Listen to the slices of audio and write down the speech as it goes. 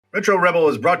Retro Rebel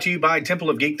is brought to you by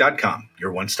TempleOfGeek.com,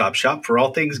 your one-stop shop for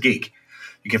all things geek.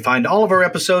 You can find all of our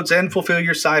episodes and fulfill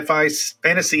your sci-fi,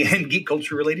 fantasy, and geek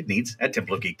culture-related needs at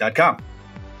TempleOfGeek.com.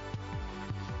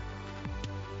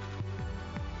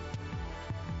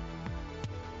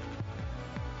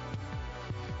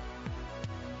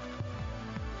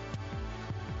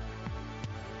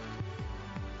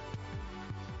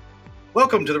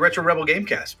 Welcome to the Retro Rebel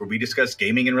Gamecast, where we discuss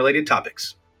gaming and related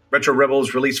topics. Retro Rebel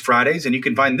is released Fridays, and you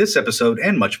can find this episode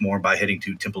and much more by heading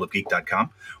to TempleOfGeek.com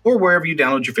or wherever you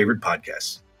download your favorite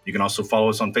podcasts. You can also follow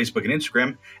us on Facebook and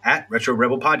Instagram at Retro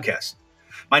Rebel Podcast.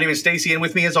 My name is Stacy, and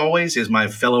with me, as always, is my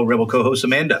fellow Rebel co-host,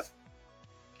 Amanda.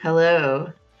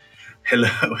 Hello.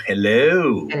 Hello.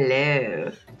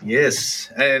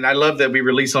 Yes, and I love that we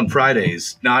release on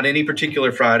Fridays. Not any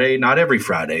particular Friday, not every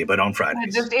Friday, but on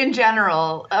Fridays. Just in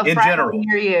general.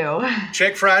 Near you.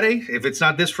 Check Friday. If it's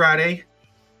not this Friday,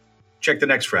 check the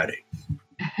next Friday.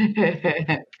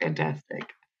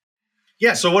 Fantastic.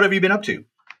 Yeah, so what have you been up to?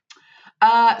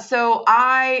 So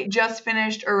I just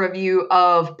finished a review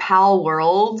of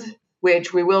Palworld,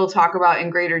 which we will talk about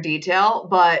in greater detail,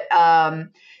 but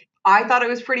I thought it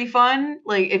was pretty fun.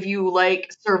 Like, if you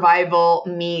like survival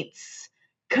meets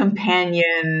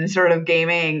companion sort of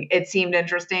gaming, it seemed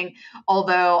interesting.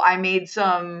 Although I made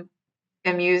some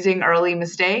amusing early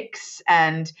mistakes,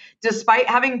 and despite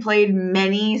having played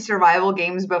many survival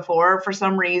games before, for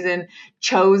some reason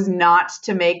chose not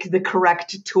to make the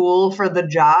correct tool for the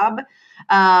job,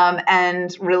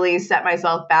 and really set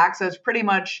myself back. So it's pretty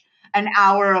much an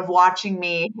hour of watching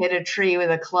me hit a tree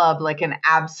with a club like an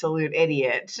absolute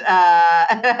idiot.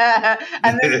 And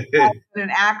then an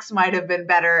axe might have been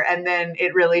better, and then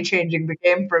it really changing the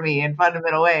game for me in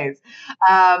fundamental ways.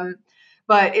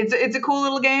 But it's a cool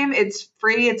little game. It's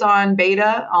free. It's on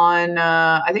beta on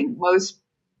I think most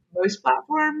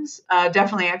platforms.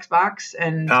 Definitely Xbox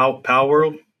and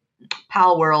Palworld.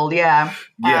 Palworld, yeah.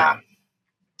 Yeah.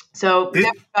 So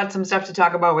definitely got some stuff to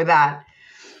talk about with that.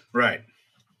 Right.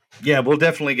 Yeah, we'll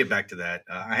definitely get back to that.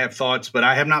 I have thoughts, but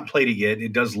I have not played it yet.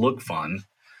 It does look fun.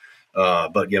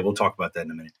 But yeah, we'll talk about that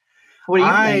in a minute. What do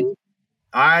you think?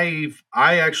 I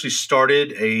actually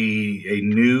started a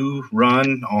new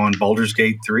run on Baldur's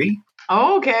Gate 3.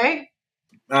 Oh, okay.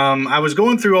 I was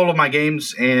going through all of my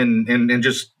games and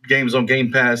just games on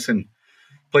Game Pass and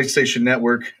PlayStation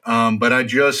Network, but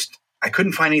I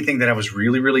couldn't find anything that I was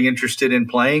really, really interested in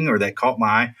playing or that caught my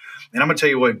eye. And I'm going to tell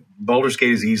you what, Baldur's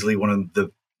Gate is easily one of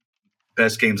the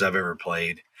best games I've ever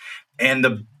played. And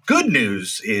the good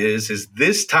news is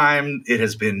this time it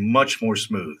has been much more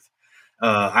smooth.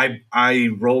 I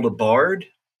rolled a bard,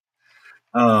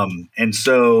 and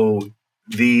so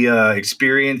the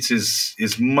experience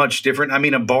is much different. I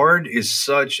mean, a bard is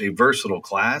such a versatile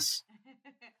class,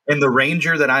 and the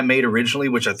ranger that I made originally,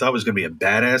 which I thought was going to be a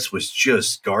badass, was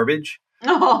just garbage.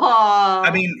 Aww.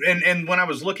 I mean, and when I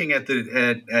was looking at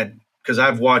because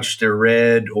I've watched or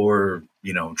read or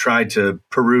tried to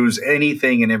peruse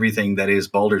anything and everything that is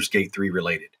Baldur's Gate 3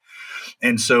 related.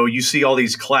 And so you see all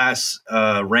these class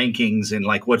rankings and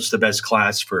like what's the best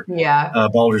class for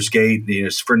Baldur's Gate,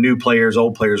 for new players,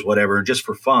 old players, whatever, just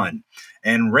for fun.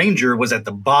 And Ranger was at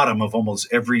the bottom of almost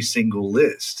every single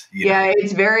list.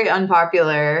 It's very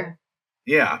unpopular.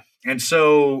 Yeah. And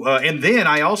so, and then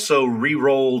I also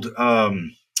re-rolled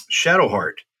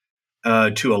Shadowheart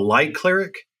to a light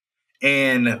cleric.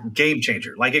 And game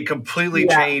changer. Like, it completely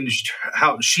changed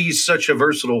how she's such a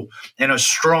versatile and a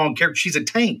strong character. She's a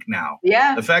tank now,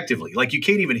 effectively. Like, you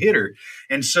can't even hit her.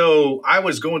 And so I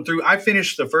was going through, I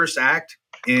finished the first act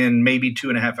in maybe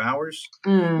 2.5 hours,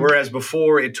 whereas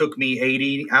before it took me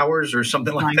 80 hours or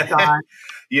something like that. God.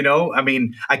 I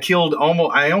mean, I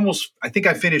think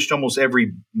I finished almost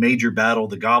every major battle,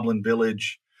 the Goblin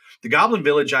Village. The Goblin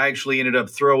Village, I actually ended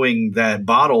up throwing that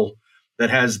bottle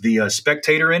that has the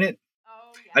spectator in it.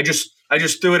 I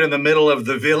just threw it in the middle of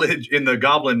the village, in the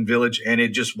Goblin Village, and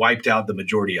it just wiped out the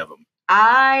majority of them.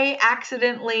 I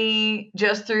accidentally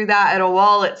just threw that at a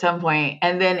wall at some point,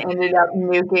 and then ended up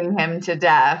nuking him to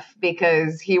death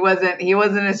because he wasn't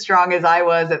as strong as I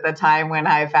was at the time when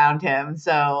I found him.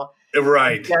 So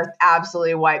right, just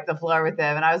absolutely wiped the floor with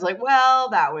him, and I was like, "Well,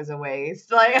 that was a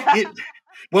waste."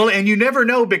 Well, and you never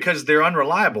know because they're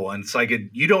unreliable, and it's like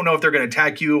you don't know if they're going to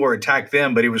attack you or attack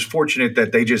them. But it was fortunate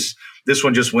that this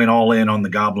one just went all in on the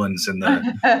goblins and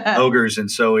the ogres,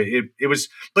 and so it was.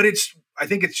 But I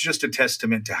think it's just a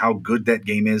testament to how good that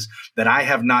game is that I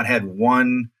have not had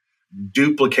one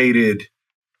duplicated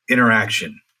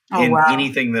interaction in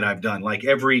anything that I've done. Like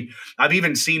I've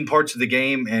even seen parts of the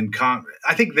game, and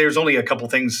I think there's only a couple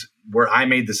things where I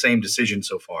made the same decision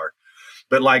so far.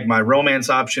 But like my romance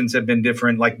options have been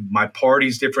different. Like my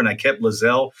party's different. I kept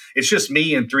Lizelle. It's just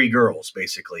me and 3 girls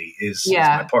basically is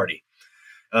my party.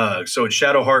 So it's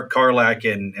Shadowheart, Karlach,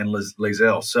 and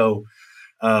Lizelle. So,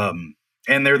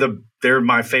 and they're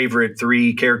my favorite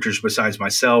 3 characters besides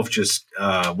myself. Just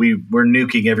we're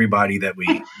nuking everybody that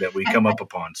we come up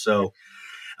upon. So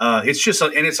it's just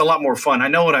and it's a lot more fun. I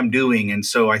know what I'm doing, and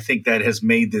so I think that has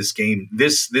made this game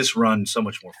this run so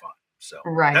much more fun. So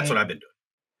that's what I've been doing.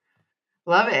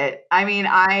 Love it. I mean,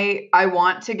 I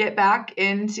want to get back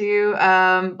into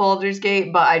Baldur's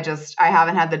Gate, but I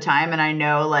haven't had the time, and I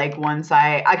know like once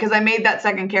because I made that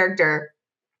second character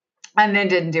and then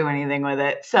didn't do anything with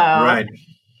it. So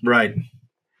right.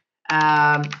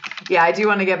 Yeah, I do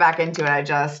want to get back into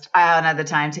it. I haven't had the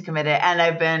time to commit it, and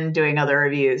I've been doing other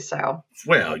reviews. So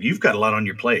well, you've got a lot on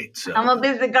your plate. So I'm a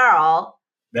busy girl.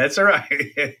 That's all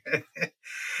right.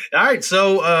 All right,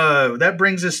 so that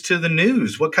brings us to the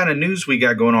news. What kind of news we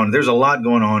got going on? There's a lot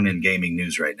going on in gaming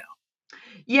news right now.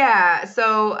 Yeah,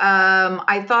 so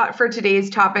I thought for today's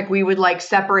topic, we would like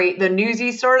separate the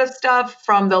newsy sort of stuff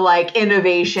from the like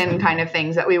innovation kind of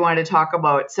things that we wanted to talk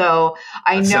about. So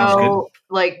I know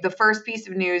like the first piece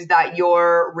of news that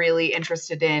you're really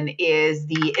interested in is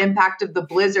the impact of the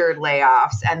Blizzard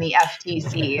layoffs and the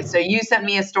FTC. So you sent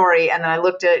me a story and then I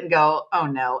looked at it and go, oh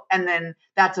no. And then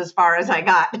that's as far as I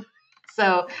got.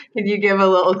 So can you give a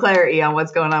little clarity on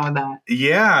what's going on with that?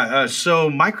 Yeah. So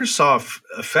Microsoft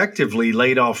effectively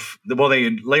laid off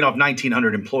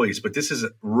 1,900 employees, but this is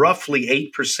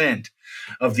roughly 8%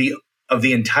 of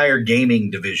the entire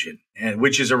gaming division,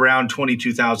 which is around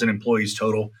 22,000 employees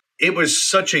total. It was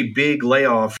such a big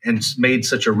layoff and made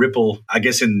such a ripple, I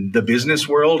guess, in the business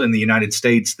world in the United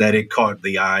States that it caught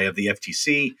the eye of the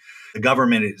FTC. The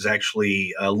government is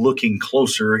actually looking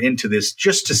closer into this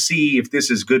just to see if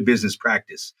this is good business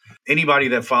practice. Anybody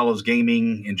that follows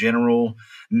gaming in general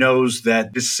knows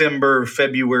that December,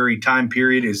 February time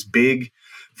period is big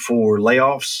for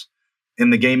layoffs in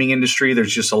the gaming industry.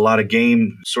 There's just a lot of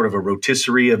sort of a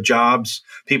rotisserie of jobs,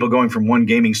 people going from one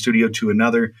gaming studio to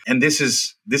another. And this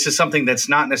is something that's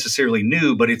not necessarily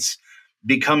new, but it's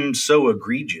become so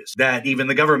egregious that even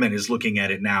the government is looking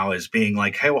at it now as being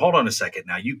like, hey, well, hold on a second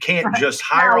now. You can't just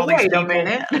hire all these people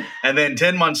and then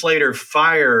 10 months later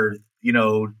fire,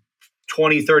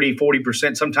 20, 30,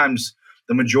 40%, sometimes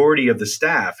the majority of the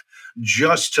staff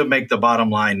just to make the bottom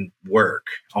line work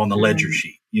on the ledger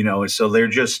sheet, So they're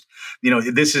just,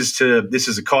 this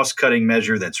is a cost cutting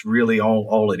measure. That's really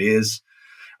all it is.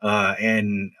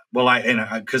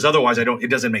 Because otherwise it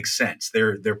doesn't make sense.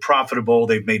 They're profitable.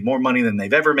 They've made more money than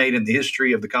they've ever made in the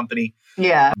history of the company.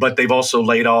 Yeah. But they've also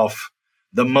laid off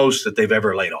the most that they've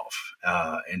ever laid off.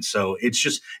 And so it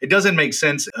doesn't make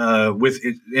sense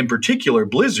in particular,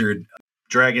 Blizzard,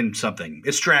 Dragon something.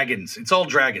 It's dragons. It's all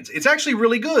dragons. It's actually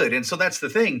really good. And so that's the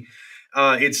thing.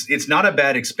 It's not a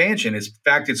bad expansion. In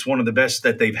fact, it's one of the best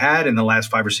that they've had in the last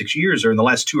 5 or 6 years or in the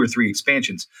last 2 or 3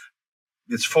 expansions.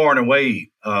 It's far and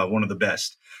away one of the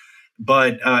best.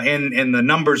 But and the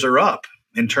numbers are up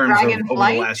in terms of over the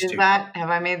last 2. Have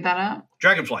I made that up?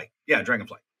 Dragonflight. Yeah,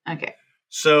 Dragonflight. Okay.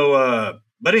 So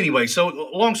but anyway, so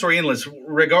long story endless,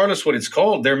 regardless what it's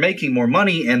called, they're making more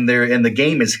money and the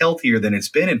game is healthier than it's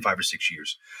been in 5 or 6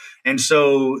 years. And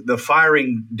so the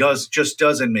firing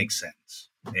doesn't make sense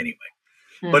anyway.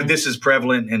 Mm-hmm. But this is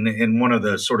prevalent in one of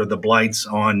the sort of the blights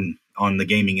on the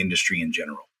gaming industry in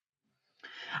general.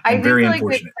 I think like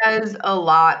it says a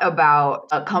lot about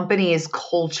a company's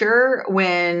culture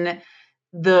when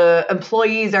the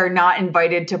employees are not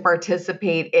invited to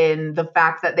participate in the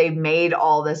fact that they've made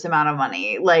all this amount of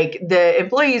money. Like the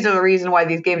employees are the reason why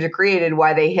these games are created,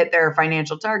 why they hit their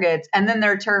financial targets, and then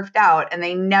they're turfed out and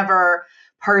they never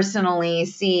personally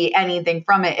see anything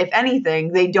from it. If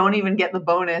anything, they don't even get the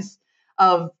bonus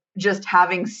of just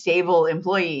having stable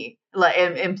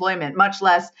employment, much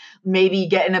less maybe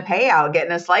getting a payout,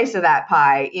 getting a slice of that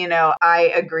pie.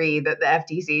 I agree that the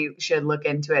FTC should look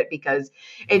into it because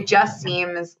it just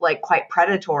seems like quite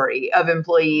predatory of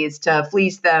employees to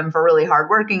fleece them for really hard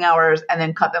working hours and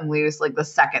then cut them loose like the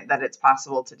second that it's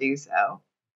possible to do so.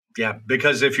 Yeah,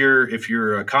 because if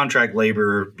you're a contract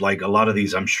laborer, like a lot of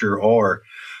these I'm sure are,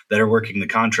 that are working the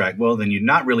contract, well, then you're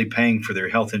not really paying for their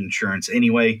health insurance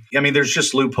anyway. I mean, there's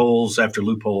just loopholes after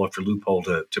loophole after loophole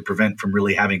to prevent from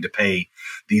really having to pay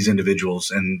these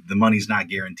individuals, and the money's not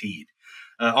guaranteed.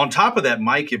 On top of that,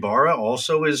 Mike Ibarra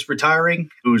also is retiring,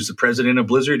 who's the president of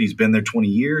Blizzard. He's been there 20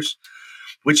 years,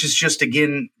 which is just,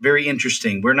 again, very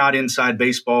interesting. We're not inside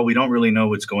baseball. We don't really know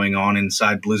what's going on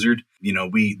inside Blizzard.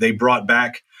 They brought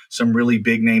back some really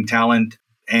big name talent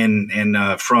and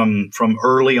from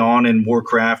early on in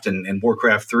Warcraft and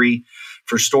Warcraft 3,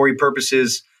 for story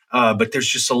purposes. But there's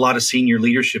just a lot of senior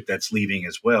leadership that's leaving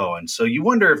as well. And so you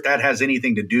wonder if that has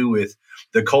anything to do with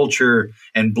the culture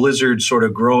and Blizzard sort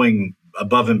of growing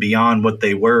above and beyond what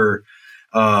they were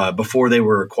before they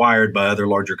were acquired by other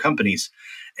larger companies.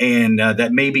 And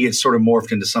that maybe it's sort of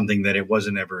morphed into something that it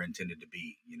wasn't ever intended to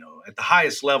be. At the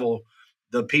highest level,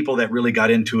 the people that really got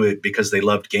into it because they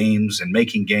loved games and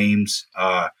making games,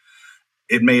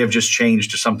 it may have just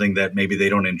changed to something that maybe they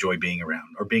don't enjoy being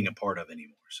around or being a part of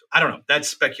anymore. So I don't know. That's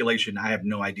speculation. I have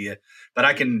no idea,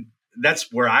 but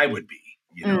that's where I would be,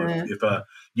 if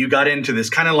you got into this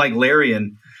kind of like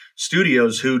Larian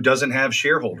Studios, who doesn't have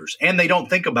shareholders and they don't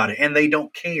think about it and they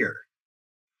don't care.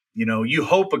 You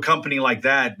hope a company like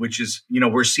that, which is,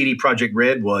 where CD Projekt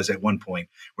Red was at one point,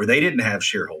 where they didn't have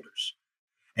shareholders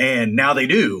and now they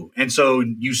do. And so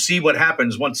you see what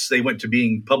happens once they went to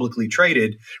being publicly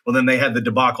traded. Well, then they had the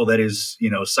debacle that is,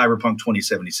 Cyberpunk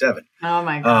 2077. Oh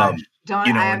my gosh. I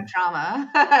have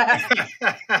trauma.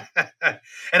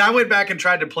 And I went back and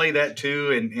tried to play that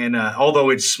too. And although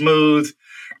it's smooth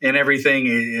and everything,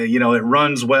 it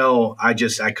runs well, I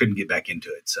couldn't get back into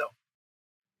it.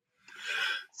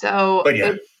 So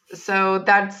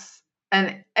that's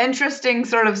an interesting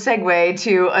sort of segue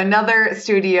to another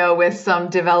studio with some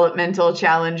developmental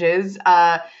challenges.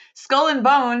 Skull and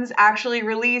Bones actually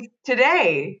released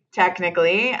today,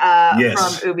 technically, from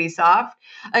Ubisoft.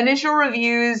 Initial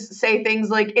reviews say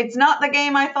things like, it's not the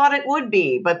game I thought it would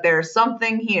be, but there's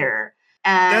something here.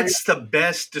 And that's the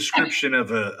best description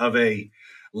of a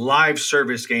live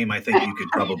service game I think you could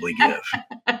probably give.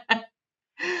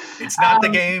 It's not the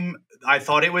game I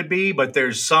thought it would be, but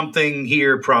there's something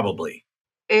here probably.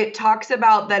 It talks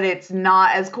about that it's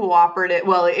not as cooperative.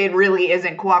 Well, it really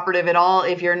isn't cooperative at all.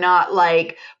 If you're not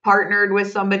like partnered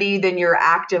with somebody, then you're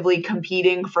actively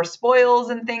competing for spoils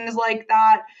and things like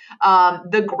that.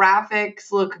 The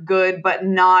graphics look good, but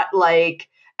not like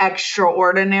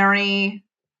extraordinary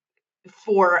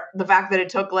for the fact that it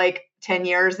took like 10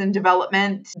 years in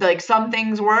development. Like some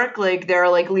things work, like there are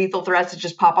like lethal threats that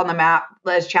just pop on the map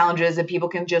as challenges that people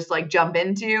can just like jump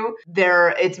into.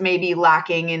 It's maybe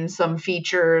lacking in some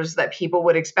features that people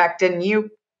would expect. And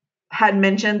you had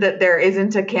mentioned that there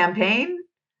isn't a campaign.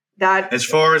 That, as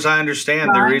far as I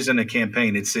understand, there isn't a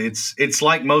campaign. It's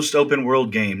like most open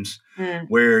world games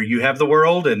where you have the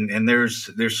world and there's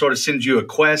sort of sends you a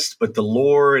quest, but the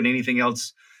lore and anything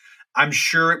else, I'm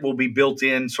sure it will be built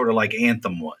in sort of like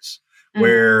Anthem was.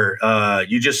 Where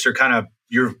you just are kind of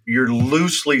you're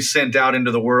loosely sent out into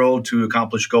the world to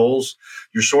accomplish goals.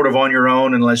 You're sort of on your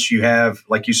own unless you have,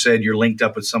 like you said, you're linked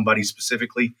up with somebody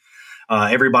specifically.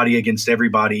 Everybody against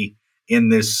everybody in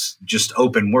this just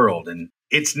open world, and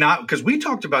it's not because we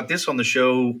talked about this on the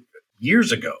show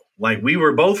years ago. Like we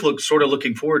were both sort of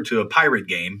looking forward to a pirate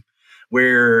game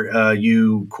where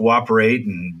you cooperate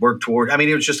and work toward. I mean,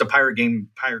 it was just a pirate game.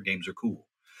 Pirate games are cool.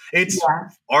 It's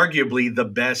arguably the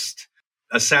best.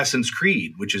 Assassin's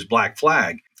Creed, which is Black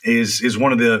Flag, is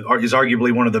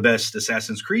arguably one of the best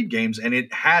Assassin's Creed games, and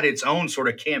it had its own sort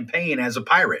of campaign as a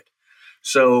pirate.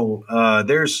 So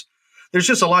there's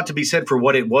just a lot to be said for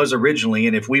what it was originally,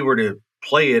 and if we were to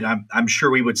play it, I'm sure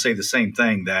we would say the same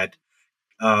thing, that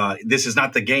this is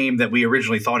not the game that we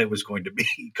originally thought it was going to be,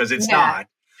 because it's not.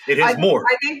 It has more.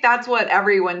 I think that's what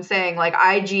everyone's saying. Like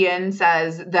IGN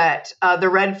says that the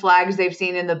red flags they've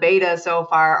seen in the beta so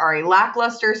far are a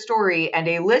lackluster story and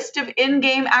a list of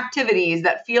in-game activities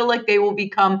that feel like they will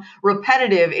become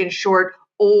repetitive in short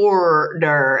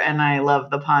order. And I love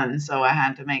the pun, so I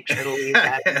had to make sure to leave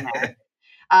that in there.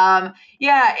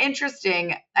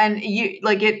 Interesting. And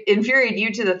it infuriated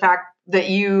you to the fact that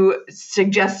you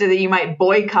suggested that you might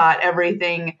boycott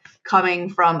everything coming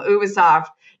from Ubisoft,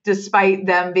 despite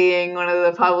them being one of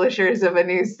the publishers of a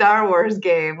new Star Wars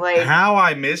game. Like, how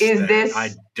I missed that. This, I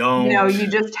don't. You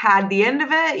just had the end of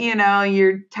it.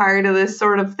 You're tired of this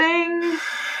sort of thing.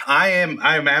 I am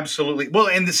absolutely well.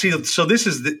 And so this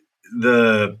is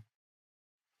the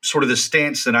sort of the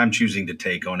stance that I'm choosing to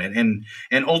take on it. And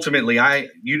ultimately, I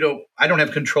don't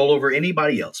have control over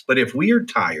anybody else. But if we are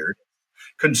tired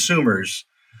consumers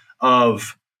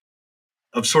of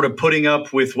sort of putting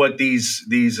up with what these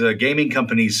gaming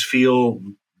companies feel,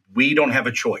 we don't have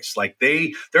a choice. Like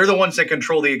they're the ones that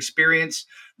control the experience.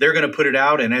 They're going to put it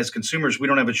out. And as consumers, we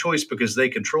don't have a choice because they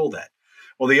control that.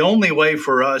 Well, the only way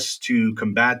for us to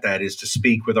combat that is to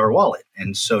speak with our wallet.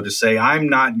 And so to say, I'm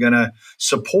not going to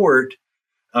support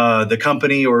the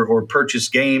company or purchase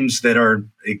games that are,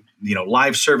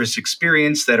 live service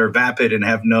experience that are vapid and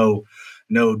have no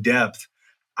depth.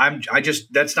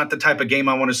 That's not the type of game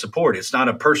I want to support. It's not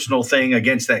a personal thing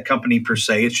against that company per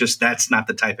se. It's just, that's not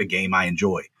the type of game I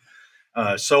enjoy.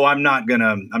 So I'm not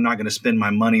gonna spend my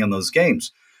money on those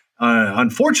games.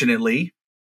 Unfortunately,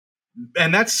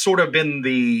 and that's sort of been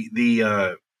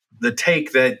the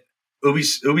take that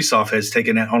Ubisoft has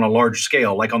taken it on a large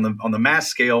scale. Like on the mass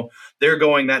scale, they're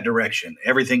going that direction.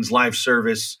 Everything's live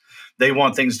service. They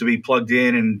want things to be plugged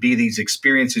in and be these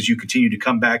experiences you continue to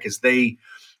come back as they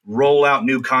roll out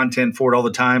new content for it all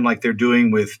the time, like they're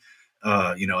doing with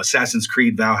Assassin's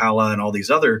Creed Valhalla and all these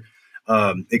other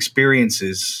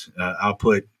experiences.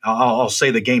 I'll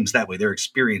say the games that way. They're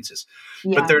experiences,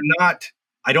 but they're not.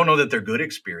 I don't know that they're good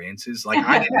experiences. Like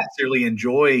I didn't necessarily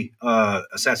enjoy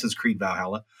Assassin's Creed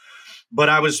Valhalla, but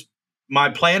my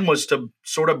plan was to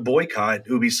sort of boycott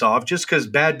Ubisoft just because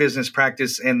bad business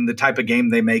practice and the type of game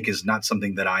they make is not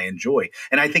something that I enjoy.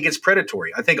 And I think it's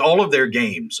predatory. I think all of their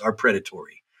games are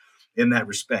predatory in that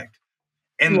respect.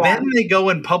 And then they go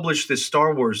and publish this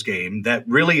Star Wars game that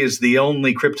really is the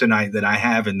only kryptonite that I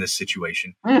have in this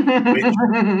situation. Which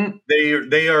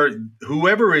they are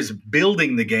whoever is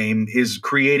building the game is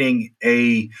creating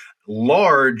a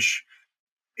large.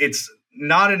 It's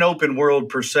not an open world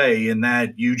per se in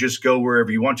that you just go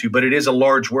wherever you want to, but it is a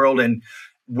large world. And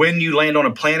when you land on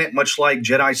a planet, much like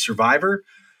Jedi Survivor,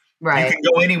 you can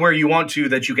go anywhere you want to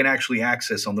that you can actually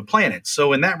access on the planet.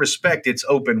 So in that respect, it's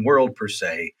open world per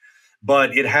se.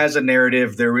 But it has a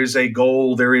narrative. There is a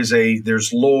goal. There's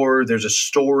lore. There's a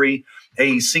story.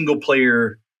 A single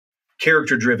player,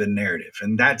 character driven narrative,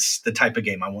 and that's the type of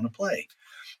game I want to play.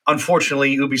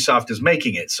 Unfortunately, Ubisoft is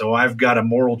making it, so I've got a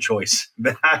moral choice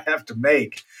that I have to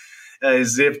make.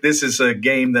 As if this is a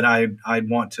game that I'd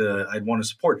want to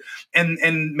support, and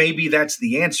maybe that's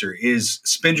the answer: is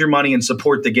spend your money and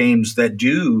support the games that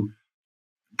do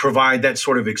provide that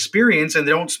sort of experience, and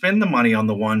they don't spend the money on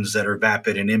the ones that are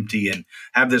vapid and empty and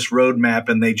have this roadmap,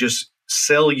 and they just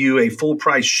sell you a full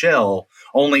price shell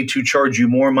only to charge you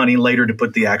more money later to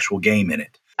put the actual game in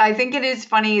it. I think it is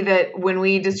funny that when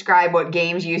we describe what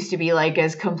games used to be like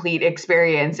as complete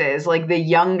experiences, like the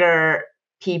younger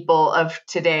people of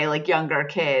today, like younger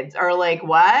kids, are like,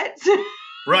 what?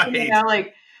 Right.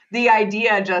 Like the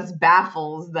idea just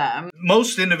baffles them.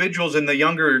 Most individuals in the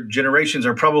younger generations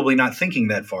are probably not thinking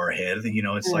that far ahead.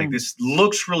 It's like, this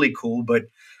looks really cool, but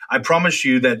I promise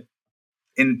you that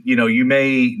you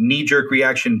may knee-jerk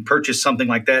reaction purchase something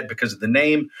like that because of the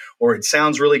name, or it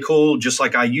sounds really cool, just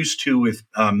like I used to with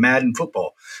Madden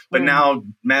football. But now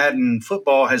Madden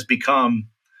football has become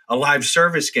a live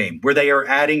service game where they are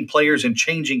adding players and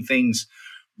changing things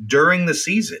during the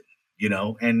season,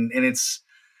 and it's,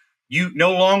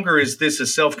 no longer is this a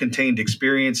self-contained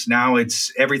experience. Now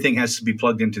everything has to be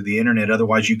plugged into the internet.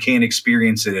 Otherwise you can't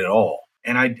experience it at all.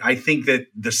 And I think that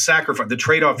the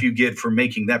trade-off you get for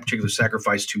making that particular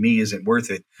sacrifice to me isn't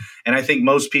worth it. And I think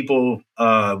most people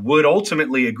would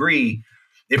ultimately agree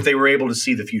if they were able to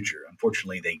see the future.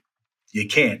 Unfortunately, you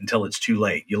can't until it's too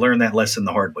late. You learn that lesson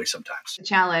the hard way sometimes.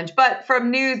 Challenge. But from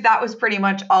news, that was pretty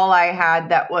much all I had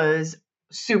that was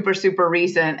super, super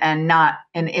recent and not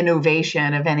an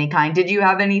innovation of any kind. Did you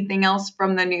have anything else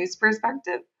from the news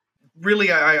perspective?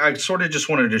 Really, I sort of just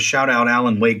wanted to shout out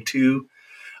Alan Wake 2.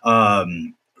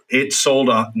 It sold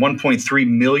 1.3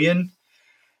 million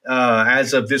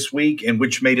as of this week, and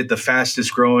which made it the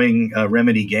fastest growing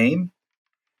Remedy game.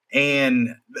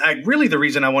 And the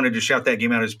reason I wanted to shout that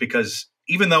game out is because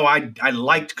even though I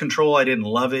liked Control, I didn't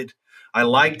love it. I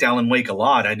liked Alan Wake a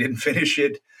lot. I didn't finish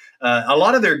it. A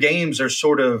lot of their games are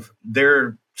sort of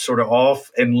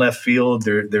off and left field.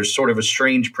 There's sort of a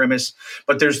strange premise,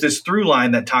 but there's this through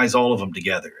line that ties all of them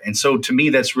together. And so to me,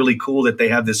 that's really cool that they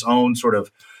have this own sort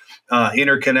of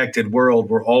interconnected world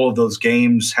where all of those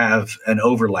games have an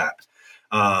overlap.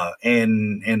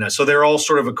 So they're all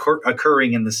sort of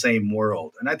occurring in the same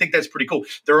world. And I think that's pretty cool.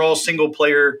 They're all single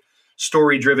player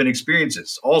story driven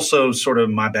experiences. Also sort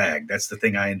of my bag. That's the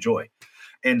thing I enjoy.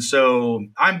 And so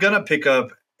I'm going to pick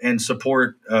up and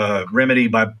support Remedy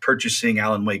by purchasing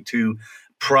Alan Wake 2.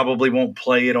 Probably won't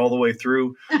play it all the way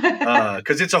through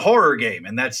because it's a horror game.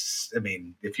 And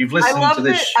if you've listened to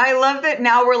this. I love that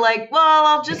now we're like, well,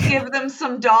 I'll just give them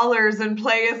some dollars and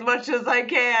play as much as I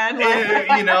can.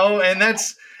 And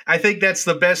I think that's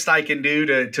the best I can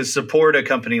do to support a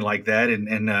company like that.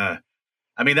 And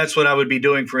that's what I would be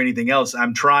doing for anything else.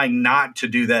 I'm trying not to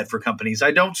do that for companies I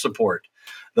don't support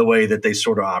the way that they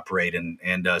sort of operate.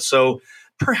 So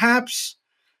perhaps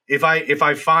if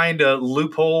I find a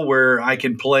loophole where I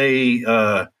can play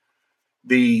the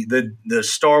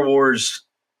Star Wars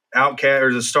Outcast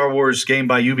or the Star Wars game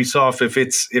by Ubisoft,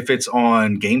 if it's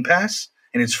on Game Pass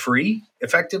and it's free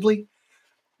effectively,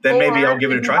 then maybe I'll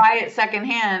give it a try. Buy it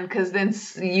secondhand because then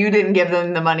you didn't give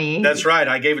them the money. That's right.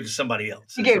 I gave it to somebody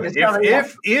else. You gave it to somebody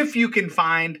else. If you can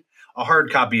find a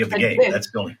hard copy of the game.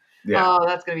 That's the only. Yeah. Oh,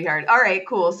 that's going to be hard. All right,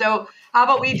 cool. So how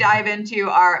about we dive into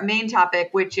our main topic,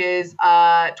 which is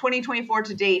 2024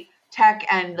 to date tech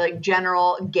and like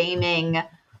general gaming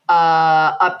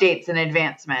updates and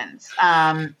advancements.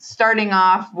 Starting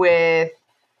off with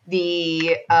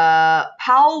the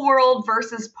Pal World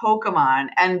versus Pokemon,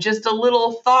 and just a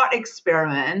little thought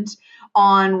experiment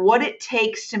on what it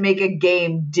takes to make a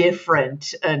game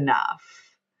different enough.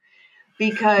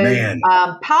 Because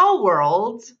Pal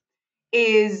World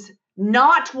is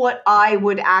not what I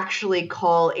would actually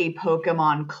call a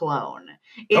Pokemon clone.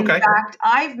 In fact,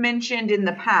 I've mentioned in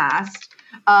the past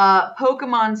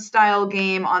Pokemon style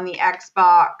game on the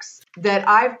Xbox that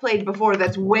I've played before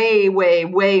that's way, way,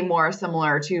 way more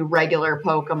similar to regular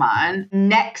Pokemon,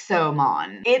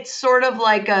 Nexomon. It's sort of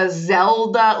like a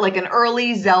Zelda, like an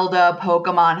early Zelda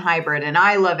Pokemon hybrid, and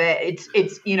I love it.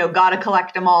 It's gotta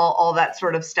collect them all that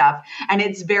sort of stuff. And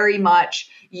it's very much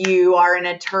you are in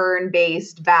a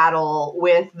turn-based battle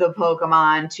with the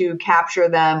Pokemon to capture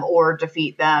them or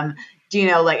defeat them,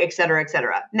 et cetera, et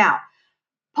cetera. Now,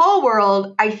 Pal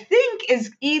World, I think, is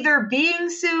either being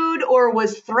sued or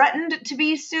was threatened to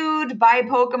be sued by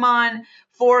Pokemon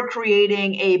for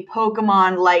creating a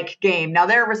Pokemon-like game. Now,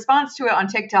 their response to it on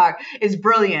TikTok is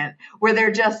brilliant, where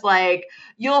they're just like,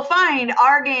 you'll find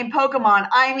our game Pokemon,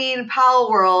 Pal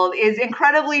World, is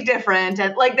incredibly different.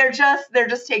 And like, they're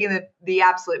just taking the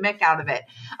absolute mick out of it.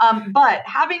 But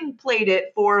having played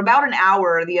it for about an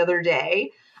hour the other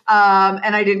day,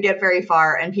 and I didn't get very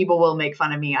far, and people will make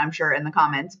fun of me, I'm sure, in the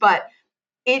comments, but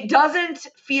it doesn't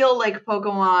feel like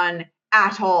Pokemon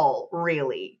at all,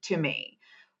 really, to me.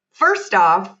 First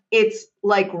off, it's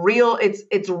like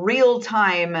it's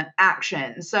real-time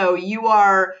action. So you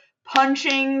are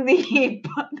punching the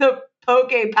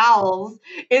Pokepals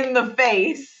in the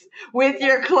face with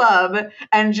your club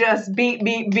and just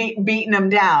beating them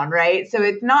down, right? So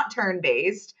it's not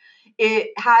turn-based.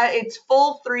 It's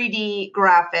full 3D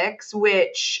graphics,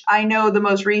 which I know the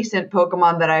most recent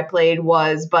Pokemon that I played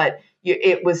was, but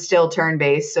it was still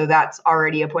turn-based, so that's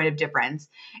already a point of difference.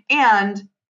 And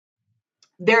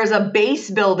there's a base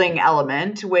building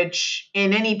element, which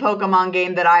in any Pokemon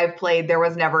game that I've played, there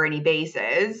was never any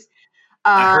bases.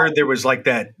 I heard there was like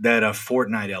that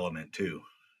Fortnite element too.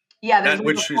 Yeah,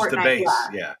 which is the base.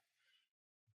 Yeah.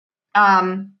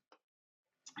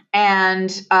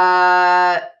 And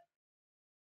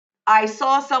I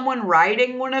saw someone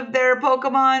riding one of their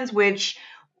Pokemons, which,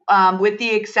 with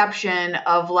the exception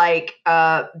of like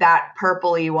that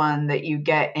purpley one that you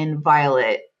get in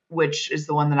Violet, which is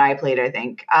the one that I played, I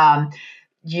think.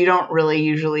 You don't really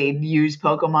usually use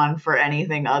Pokemon for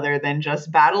anything other than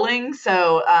just battling.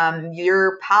 So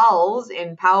your pals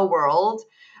in Pal World,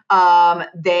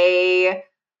 they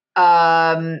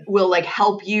will like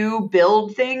help you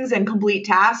build things and complete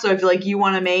tasks. So if like you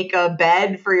want to make a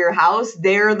bed for your house,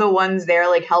 they're the ones there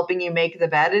like helping you make the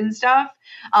bed and stuff.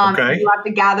 You have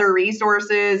to gather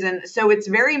resources, and so it's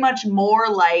very much more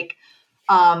like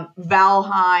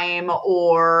Valheim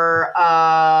or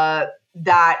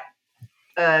that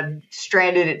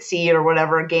Stranded at Sea or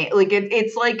whatever game. Like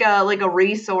it's like a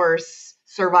resource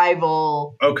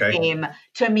survival game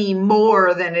to me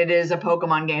more than it is a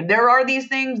Pokemon game. There are these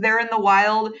things, they're in the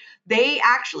wild. They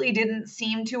actually didn't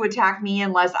seem to attack me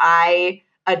unless I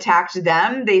attacked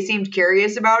them. They seemed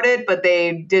curious about it, but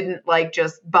they didn't like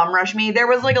just bum rush me. There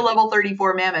was like a level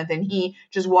 34 mammoth and he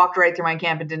just walked right through my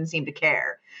camp and didn't seem to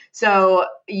care. So,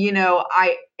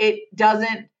 I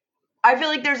feel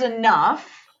like there's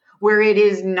enough where it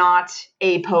is not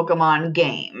a Pokemon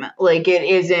game. Like it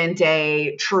isn't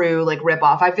a true like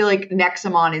ripoff. I feel like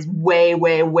Nexomon is way,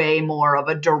 way, way more of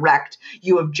a direct,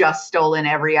 you have just stolen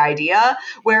every idea.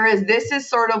 Whereas this is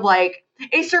sort of like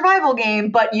a survival game,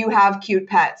 but you have cute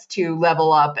pets to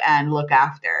level up and look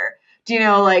after. Do you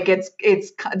know, like it's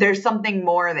there's something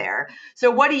more there.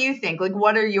 So what do you think? Like,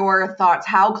 what are your thoughts?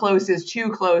 How close is too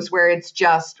close where it's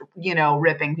just,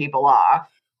 ripping people off?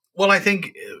 Well, I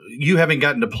think you haven't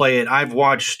gotten to play it. I've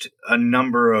watched a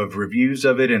number of reviews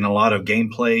of it and a lot of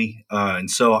gameplay. And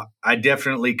so I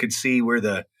definitely could see where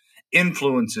the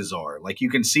influences are. Like you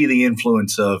can see the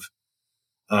influence of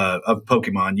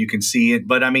Pokemon. You can see it.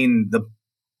 But I mean,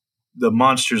 the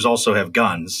monsters also have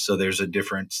guns. So there's a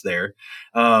difference there.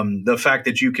 The fact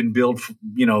that you can build,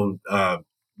 you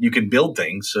can build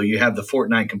things. So you have the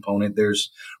Fortnite component.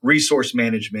 There's resource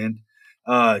management.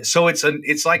 So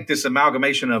it's like this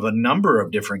amalgamation of a number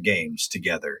of different games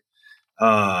together,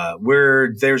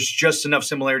 where there's just enough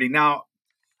similarity. Now,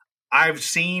 I've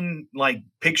seen like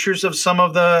pictures of some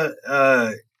of the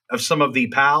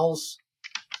pals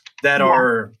that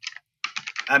are,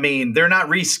 I mean, they're not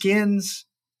reskins.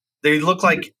 They look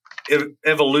like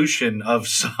evolution of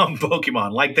some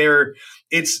Pokemon. Like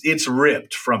it's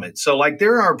ripped from it. So like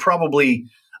there are probably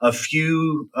a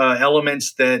few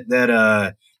elements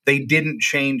that they didn't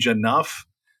change enough,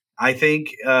 I think,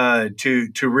 to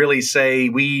really say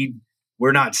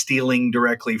we're not stealing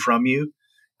directly from you.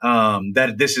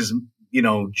 That this is,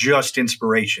 just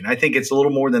inspiration. I think it's a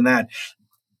little more than that.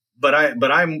 But I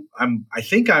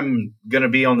think I'm going to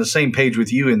be on the same page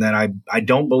with you in that I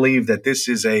don't believe that this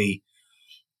is a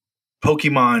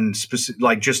Pokemon specific,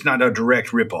 like just not a direct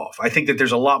ripoff. I think that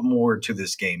there's a lot more to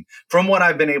this game from what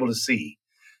I've been able to see.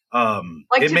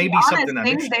 Like, it may be honest, something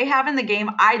things they have in the game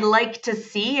I'd like to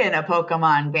see in a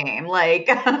Pokemon game. Like,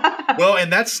 well, and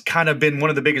that's kind of been one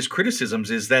of the biggest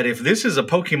criticisms is that if this is a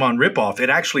Pokemon ripoff, it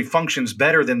actually functions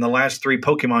better than the last 3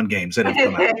 Pokemon games that have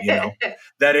come out.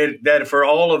 That for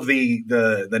all of the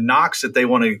knocks that they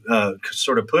want to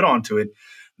sort of put onto it,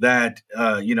 that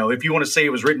if you want to say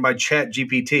it was written by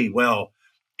ChatGPT, well,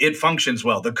 it functions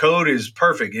well. The code is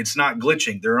perfect. It's not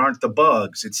glitching. There aren't the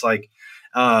bugs. It's like.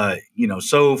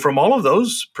 So from all of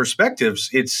those perspectives,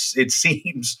 it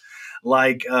seems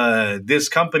like this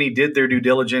company did their due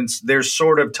diligence. They're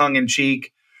sort of tongue in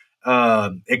cheek,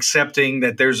 accepting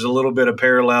that there's a little bit of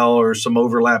parallel or some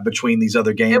overlap between these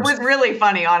other games. It was really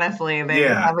funny, honestly. They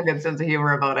have a good sense of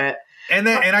humor about it. And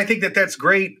I think that that's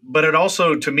great, but it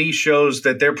also to me shows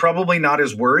that they're probably not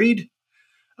as worried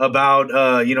about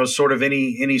sort of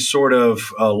any sort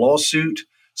of lawsuit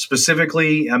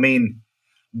specifically. I mean,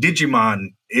 Digimon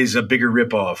is a bigger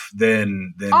ripoff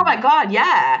than oh my god,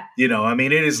 yeah.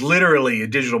 It is literally a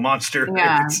digital monster.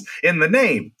 Yeah. It's in the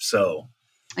name. So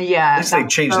yeah, at least they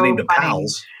changed the name to funny.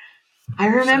 Pals. I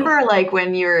remember like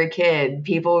when you were a kid,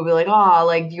 people would be like, oh,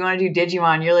 like, do you want to do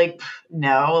Digimon? You're like,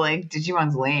 no, like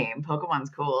Digimon's lame. Pokemon's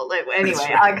cool. Like, anyway,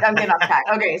 right. I'm getting off track.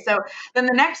 Okay, so then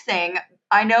the next thing,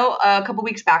 I know a couple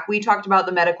weeks back, we talked about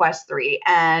the MetaQuest 3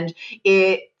 and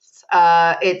it's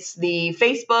the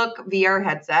Facebook VR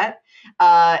headset.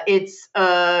 It's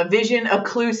vision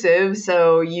occlusive,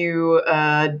 so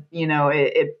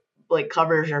it like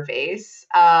covers your face,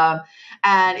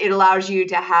 and it allows you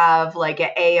to have like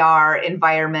an AR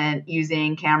environment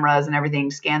using cameras and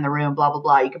everything, scan the room, blah blah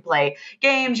blah. You can play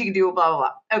games, you can do blah blah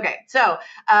blah. Okay, so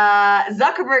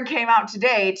Zuckerberg came out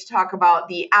today to talk about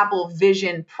the Apple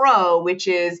Vision Pro, which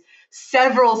is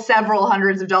several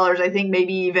hundreds of dollars. I think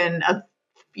maybe even a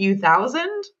few thousand.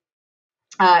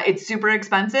 It's super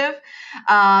expensive.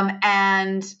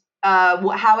 And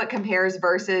how it compares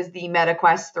versus the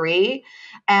MetaQuest 3.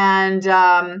 And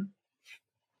let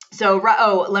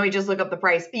me just look up the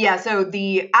price. Yeah, so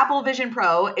the Apple Vision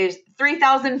Pro is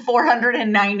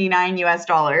 $3,499 US,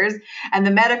 and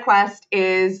the MetaQuest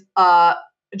is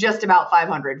just about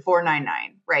 $499,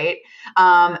 right?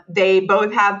 They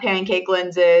both have pancake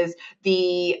lenses.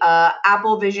 The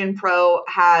Apple Vision Pro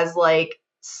has like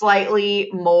slightly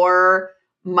more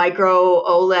micro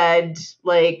OLED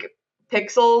like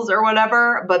pixels or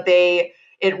whatever, but it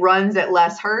runs at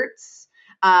less hertz.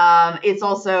 It's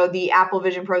also, the Apple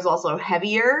Vision Pro is also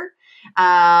heavier,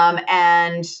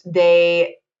 and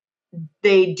they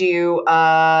do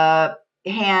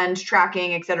hand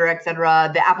tracking, et cetera, et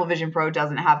cetera. The Apple Vision Pro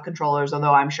doesn't have controllers,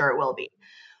 although I'm sure it will be.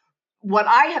 What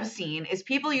I have seen is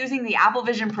people using the Apple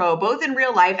Vision Pro, both in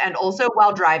real life and also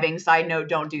while driving. Side note,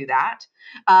 don't do that.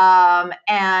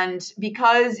 And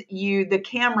because the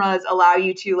cameras allow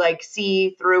you to like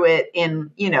see through it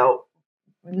in,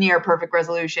 near perfect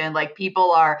resolution, like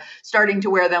people are starting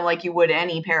to wear them like you would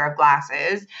any pair of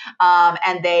glasses.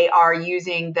 And they are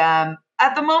using them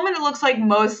at the moment. It looks like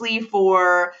mostly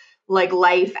for like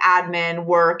life admin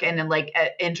work and like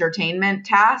entertainment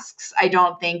tasks. I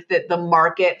don't think that the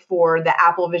market for the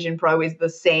Apple Vision Pro is the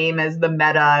same as the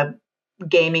Meta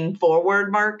gaming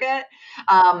forward market.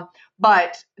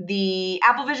 But the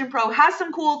Apple Vision Pro has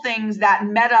some cool things that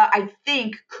Meta, I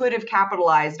think, could have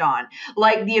capitalized on,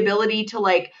 like the ability to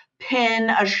like pin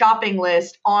a shopping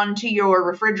list onto your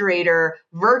refrigerator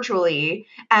virtually,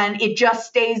 and it just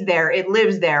stays there. It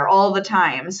lives there all the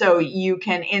time. So you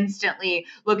can instantly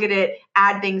look at it,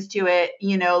 add things to it,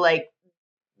 like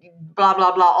blah,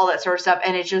 blah, blah, all that sort of stuff.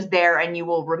 And it's just there, and you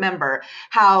will remember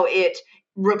how it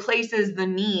replaces the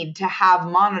need to have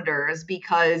monitors,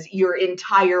 because your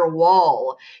entire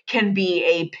wall can be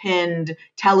a pinned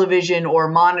television or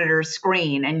monitor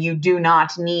screen, and you do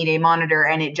not need a monitor,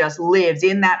 and it just lives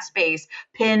in that space,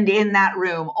 pinned in that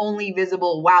room, only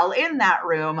visible while in that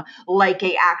room, like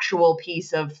a actual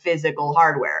piece of physical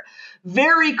hardware.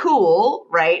 Very cool,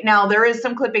 right? Now, there is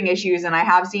some clipping issues, and I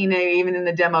have seen it even in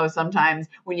the demo sometimes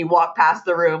when you walk past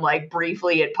the room, like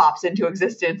briefly it pops into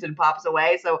existence and pops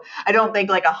away. So I don't think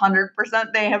like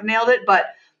 100% they have nailed it, but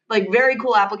like very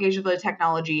cool application for the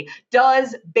technology,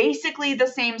 does basically the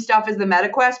same stuff as the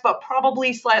MetaQuest, but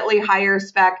probably slightly higher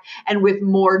spec and with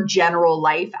more general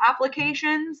life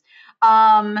applications.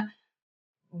 But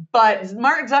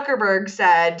Mark Zuckerberg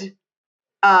said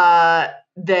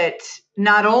that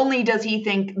not only does he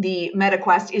think the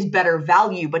MetaQuest is better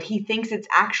value, but he thinks it's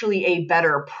actually a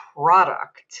better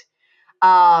product.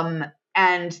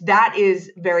 And that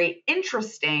is very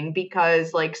interesting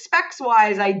because, like, specs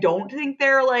wise, I don't think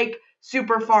they're like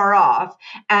super far off.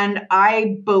 And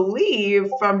I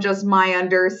believe, from just my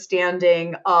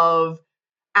understanding of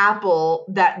Apple,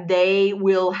 that they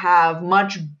will have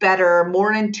much better,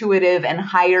 more intuitive and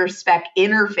higher spec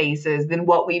interfaces than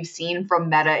what we've seen from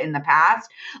Meta in the past.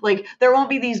 Like, there won't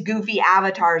be these goofy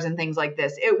avatars and things like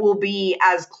this. It will be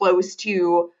as close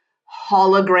to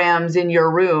holograms in your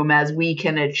room as we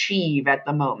can achieve at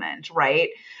the moment, right?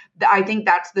 I think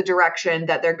that's the direction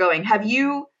that they're going. Have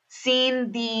you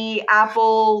seen the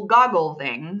Apple goggle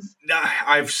things?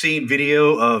 I've seen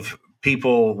video of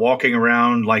people walking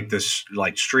around like this,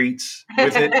 like streets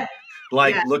with it,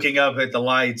 like looking up at the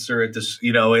lights or at this,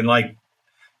 and like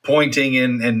pointing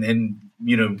and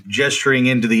gesturing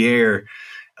into the air,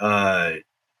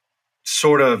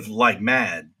 sort of like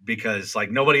mad because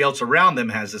like nobody else around them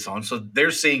has this on. So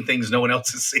they're seeing things no one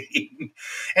else is seeing.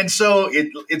 And so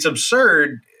it's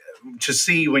absurd to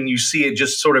see when you see it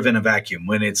just sort of in a vacuum,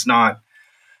 when it's not,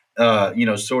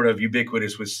 sort of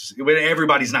ubiquitous when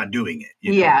everybody's not doing it.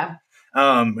 Yeah.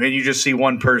 And you just see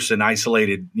one person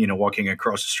isolated, walking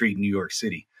across the street in New York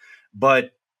City.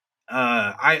 But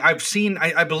I've seen,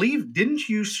 I believe, didn't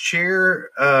you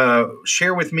share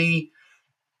with me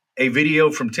a video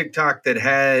from TikTok that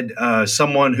had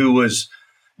someone who was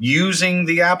using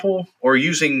the Apple or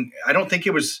using, I don't think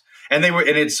it was, and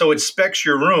it specs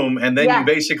your room, and then you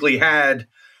basically had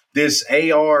this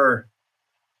AR,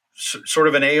 sort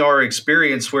of an AR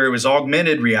experience where it was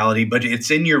augmented reality, but it's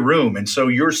in your room, and so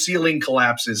your ceiling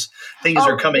collapses, things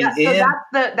are coming in.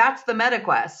 That's the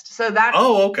MetaQuest. So that's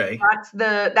okay. That's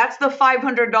the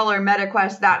 $500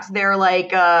 MetaQuest. That's their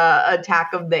like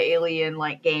Attack of the Alien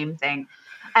like game thing.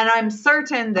 And I'm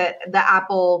certain that the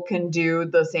Apple can do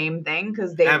the same thing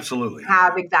because they absolutely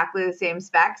have exactly the same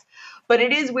specs. But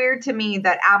it is weird to me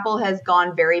that Apple has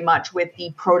gone very much with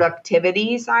the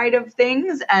productivity side of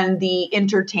things and the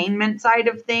entertainment side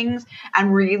of things,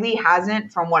 and really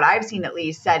hasn't, from what I've seen at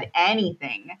least, said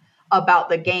anything about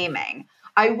the gaming.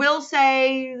 I will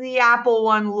say the Apple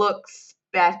one looks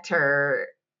better,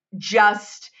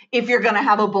 just if you're going to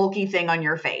have a bulky thing on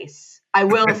your face. I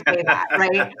will say that,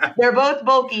 right? They're both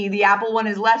bulky. The Apple one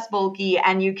is less bulky,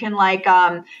 and you can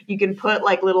you can put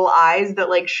like little eyes that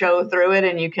like show through it,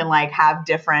 and you can like have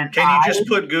different. Can you just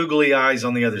put googly eyes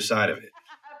on the other side of it?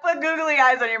 Put googly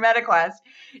eyes on your MetaQuest.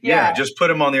 Yeah, just put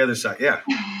them on the other side. Yeah.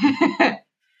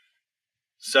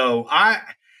 So I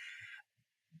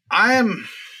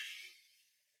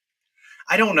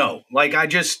don't know. Like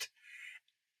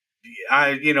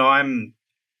I'm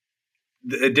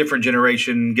a different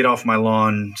generation, get off my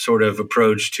lawn sort of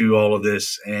approach to all of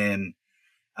this. And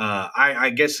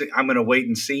I guess I'm going to wait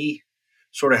and see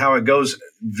sort of how it goes.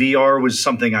 VR was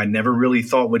something I never really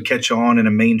thought would catch on in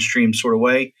a mainstream sort of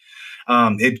way.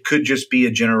 It could just be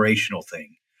a generational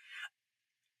thing.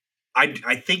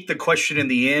 I think the question in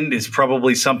the end is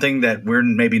probably something that we're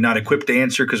maybe not equipped to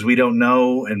answer because we don't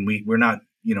know. And we're not,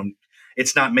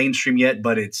 it's not mainstream yet,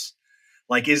 but it's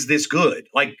like, is this good?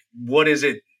 Like, what is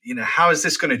it? How is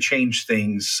this going to change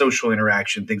things, social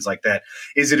interaction, things like that?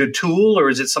 Is it a tool or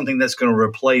is it something that's going to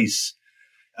replace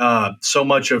so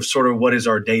much of sort of what is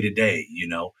our day to day,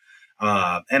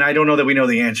 and I don't know that we know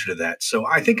the answer to that. So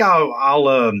I think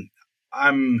I'm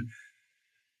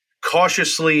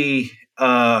cautiously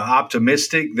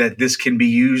optimistic that this can be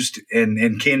used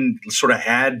and can sort of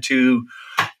add to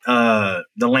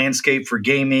the landscape for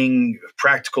gaming,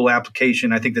 practical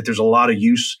application. I think that there's a lot of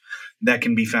use that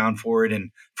can be found for it. And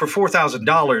for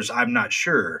 $4,000, I'm not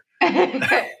sure.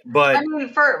 But I mean,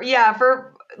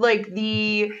 for like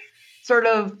the sort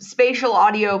of spatial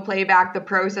audio playback, the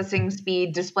processing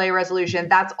speed, display resolution,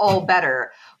 that's all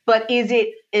better. But is it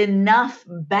enough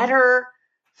better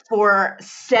for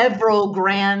several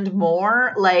grand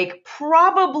more? Like,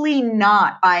 probably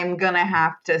not, I'm gonna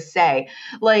have to say.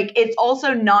 Like, it's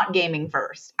also not gaming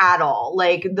first at all.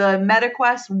 Like, the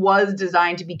MetaQuest was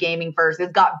designed to be gaming first.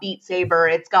 It's got Beat Saber,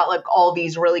 it's got like all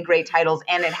these really great titles,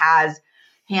 and it has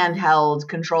handheld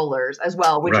controllers as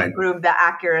well, which improve the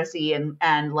accuracy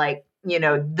and like,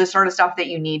 the sort of stuff that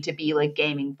you need to be like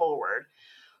gaming forward.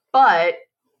 But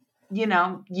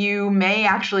you may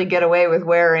actually get away with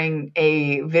wearing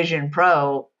a Vision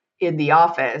Pro in the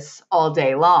office all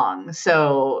day long.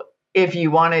 So if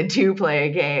you wanted to play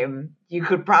a game, you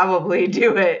could probably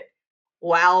do it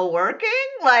while working.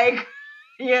 Like,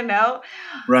 you know,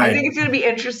 Right. I think it's going to be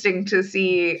interesting to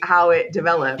see how it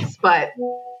develops. But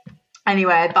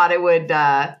anyway, I thought it would.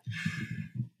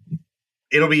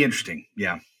 It'll be interesting.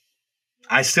 Yeah.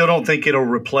 I still don't think it'll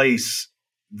replace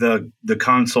the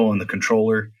console and the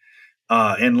controller.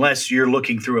 Unless you're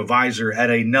looking through a visor at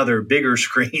another bigger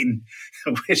screen,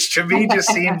 which to me just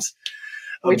seems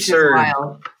absurd. Is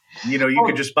wild. You know, you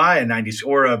could just buy a 90s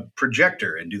or a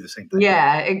projector and do the same thing.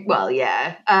 Yeah.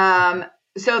 Yeah.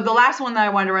 So the last one that I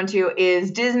wanted to run to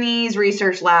is Disney's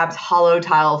Research Labs Hollow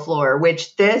Tile Floor,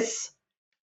 which this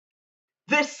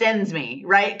sends me,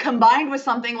 right? Combined with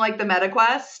something like the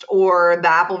MetaQuest or the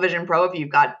Apple Vision Pro, if you've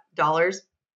got dollars.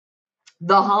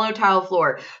 The hollow tile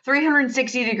floor,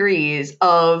 360 degrees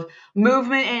of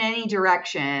movement in any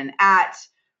direction at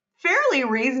fairly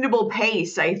reasonable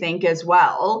pace, I think, as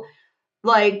well.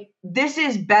 Like, this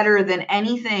is better than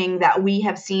anything that we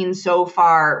have seen so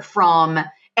far from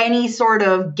any sort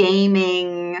of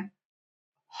gaming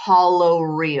hollow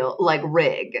reel, like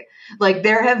rig. Like,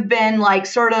 there have been like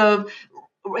sort of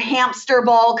hamster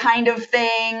ball kind of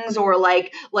things, or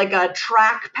like a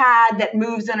trackpad that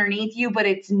moves underneath you, but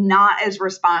it's not as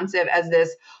responsive as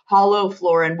this hollow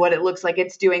floor and what it looks like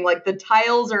it's doing. Like, the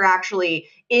tiles are actually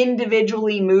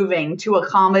individually moving to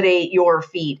accommodate your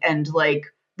feet and like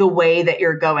the way that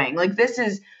you're going. Like, this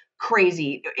is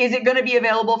crazy. Is it going to be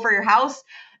available for your house?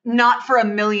 Not for a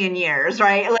million years,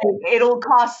 right? Like, it'll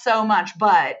cost so much,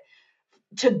 but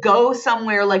to go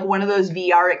somewhere like one of those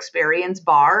VR experience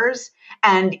bars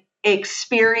and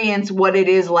experience what it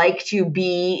is like to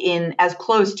be in as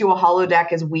close to a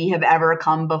holodeck as we have ever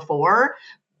come before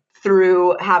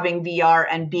through having VR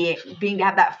and being to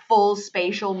have that full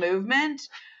spatial movement.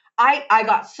 I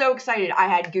got so excited. I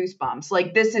had goosebumps.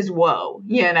 Like, this is whoa,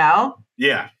 you know?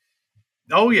 Yeah.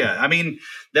 Oh yeah. I mean,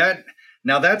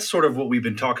 that's sort of what we've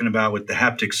been talking about with the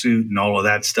haptic suit and all of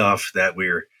that stuff, that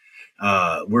we're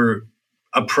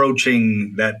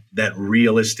approaching that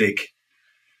realistic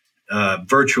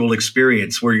virtual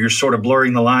experience where you're sort of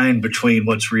blurring the line between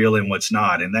what's real and what's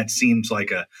not. And that seems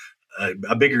like a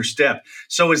bigger step.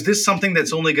 So is this something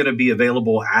that's only going to be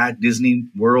available at Disney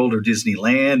World or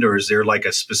Disneyland, or is there like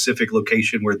a specific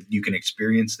location where you can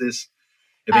experience this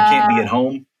if it can't be at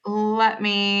home? Let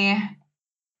me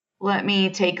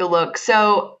take a look.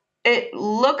 So it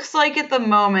looks like at the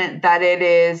moment that it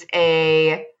is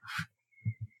a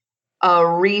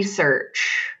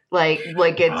research, like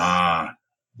it's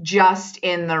just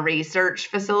in the research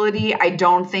facility. I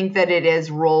don't think that it is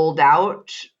rolled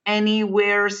out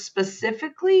anywhere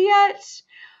specifically yet.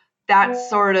 That's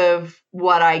sort of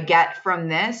what I get from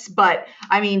this. But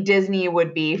I mean, Disney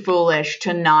would be foolish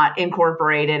to not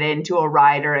incorporate it into a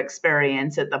rider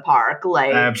experience at the park.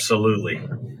 Like, absolutely,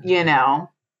 you know,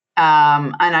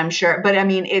 and I'm sure, but I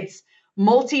mean, it's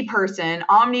multi-person,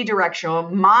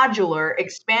 omnidirectional, modular,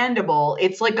 expandable.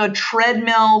 It's like a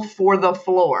treadmill for the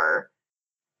floor.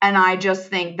 And I just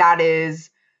think that is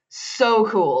so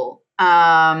cool.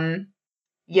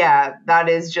 Yeah, that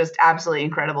is just absolutely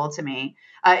incredible to me.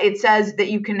 It says that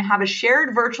you can have a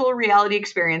shared virtual reality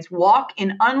experience, walk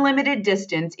in unlimited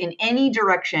distance in any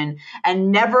direction,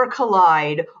 and never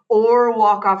collide or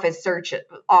walk off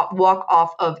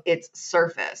of its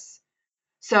surface.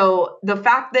 So the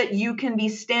fact that you can be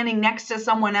standing next to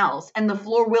someone else and the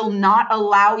floor will not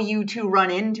allow you to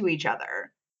run into each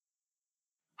other.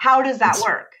 How does that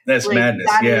work? That's like, madness.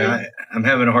 Yeah, I'm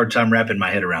having a hard time wrapping my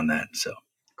head around that. So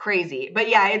crazy. But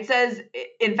yeah, it says,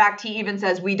 in fact, he even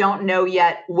says we don't know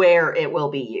yet where it will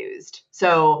be used.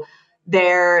 So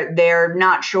they're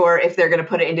not sure if they're going to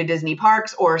put it into Disney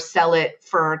parks or sell it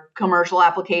for commercial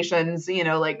applications, you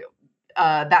know, like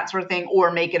that sort of thing,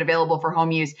 or make it available for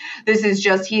home use. This is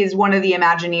just, he is one of the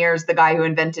Imagineers, the guy who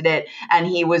invented it, and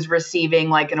he was receiving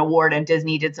like an award, and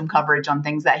Disney did some coverage on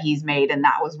things that he's made, and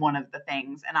that was one of the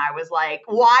things. And I was like,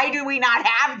 why do we not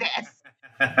have this?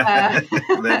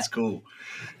 That's cool.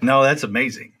 No, that's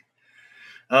amazing.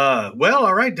 Well,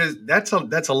 all right. That's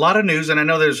a lot of news, and I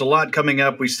know there's a lot coming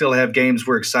up. We still have games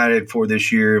we're excited for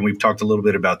this year, and we've talked a little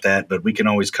bit about that, but we can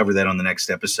always cover that on the next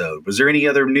episode. Was there any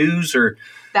other news, or?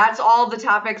 That's all the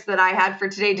topics that I had for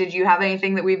today. Did you have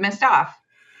anything that we've missed off?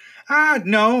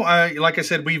 No. Like I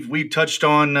said, we've touched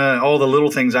on all the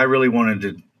little things I really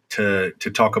wanted to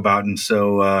talk about, and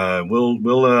so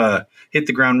we'll hit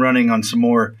the ground running on some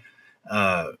more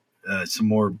some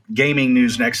more gaming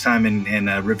news next time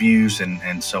and reviews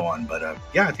and so on. But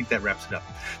yeah, I think that wraps it up.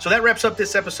 So that wraps up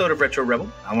this episode of Retro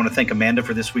Rebel. I want to thank Amanda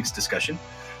for this week's discussion.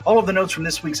 All of the notes from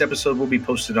this week's episode will be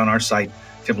posted on our site,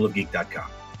 templeofgeek.com.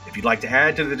 If you'd like to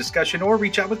add to the discussion or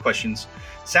reach out with questions,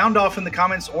 sound off in the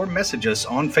comments or message us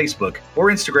on Facebook or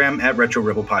Instagram at Retro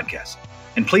Rebel Podcast.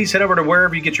 And please head over to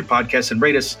wherever you get your podcasts and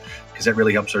rate us, because that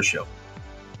really helps our show.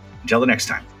 Until the next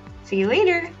time. See you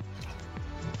later.